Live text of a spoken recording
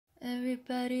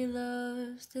Everybody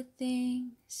loves the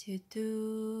things you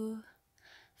do,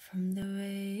 from the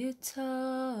way you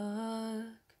talk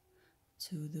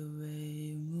to the way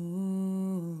you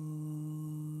move.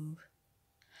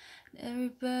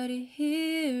 Everybody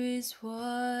here is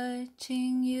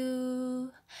watching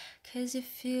you, 'cause you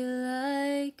feel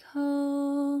like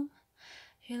home.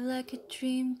 You're like a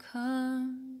dream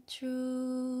come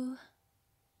true.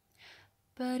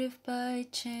 But if by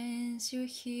chance you're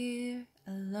here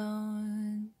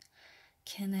alone,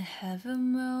 can I have a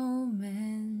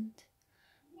moment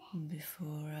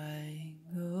before I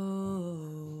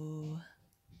go?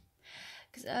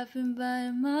 'Cause I've been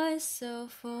by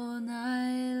myself all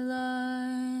night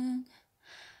long,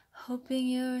 hoping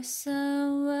you're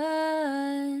someone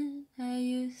I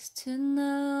used to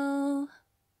know.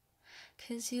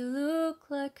 'Cause you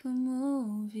look like a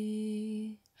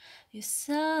movie, you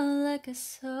sound like a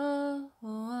song.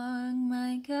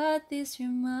 My God, this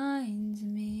reminds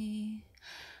me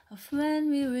of when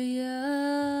we were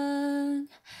young.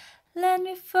 Let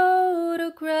me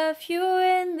photograph you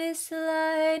in this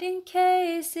light, in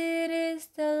case it is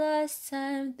the last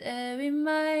time that we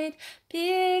might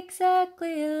be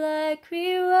exactly like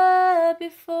we were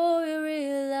before we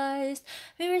realized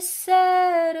we were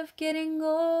sad of getting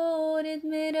old. It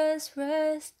made us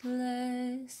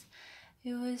restless.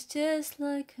 It was just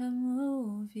like a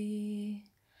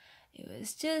movie, it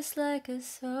was just like a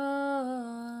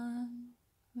song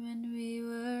when we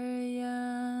were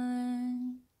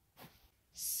young.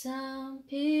 Some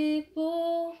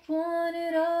people want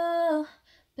it all,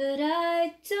 but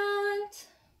I don't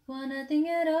want nothing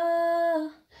at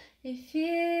all. If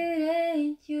it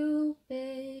ain't you,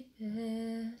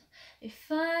 baby,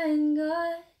 if I ain't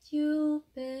got you,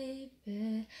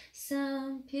 baby.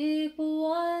 Some people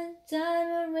want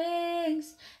diamond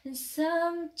rings, and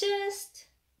some just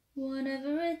want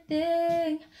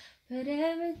everything, but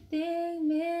everything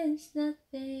means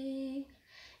nothing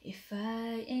if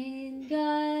I ain't